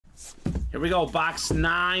Here we go. Box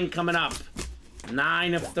 9 coming up.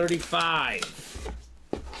 9 of 35.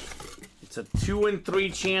 It's a 2 and 3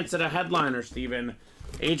 chance at a headliner, Steven.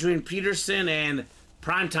 Adrian Peterson and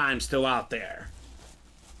Primetime still out there.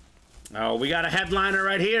 Oh, we got a headliner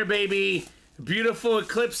right here, baby. Beautiful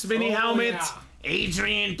Eclipse mini helmet. Yeah.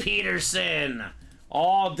 Adrian Peterson.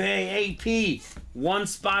 All day AP. One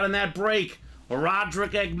spot in that break.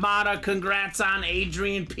 Roderick Egmata, congrats on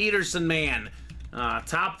Adrian Peterson, man.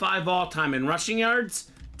 Top 5 all-time in rushing yards.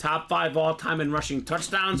 Top 5 all-time in rushing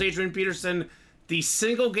touchdowns, Adrian Peterson. The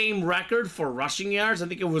single-game record for rushing yards, I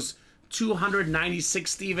think it was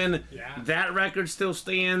 296, Steven. Yeah. That record still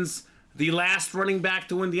stands. The last running back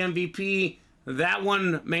to win the MVP, that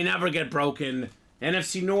one may never get broken.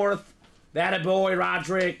 NFC North, that a boy,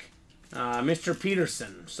 Roderick, Mr.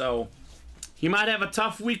 Peterson. So he might have a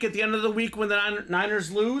tough week at the end of the week when the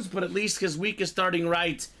Niners lose, but at least his week is starting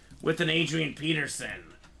right with an Adrian Peterson.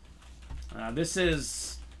 This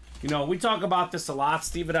is, you know, we talk about this a lot,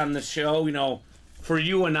 Steven, on the show, you know, for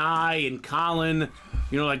you and I and Colin,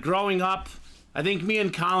 you know, like growing up, I think me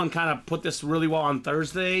and Colin kind of put this really well on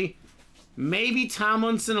Thursday. Maybe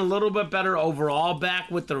Tomlinson a little bit better overall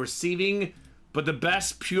back with the receiving, but the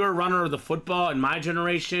best pure runner of the football in my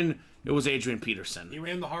generation, it was Adrian Peterson. He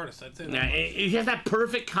ran the hardest, I'd say. Yeah, he has that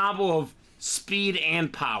perfect combo of speed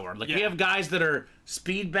and power. Like, we have guys that are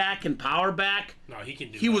speed back and power back. No, he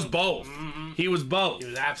can do He was both. He was both. He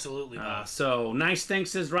was absolutely both. So, nice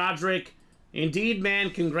thanks, says Roderick. Indeed, man,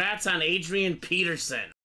 congrats on Adrian Peterson.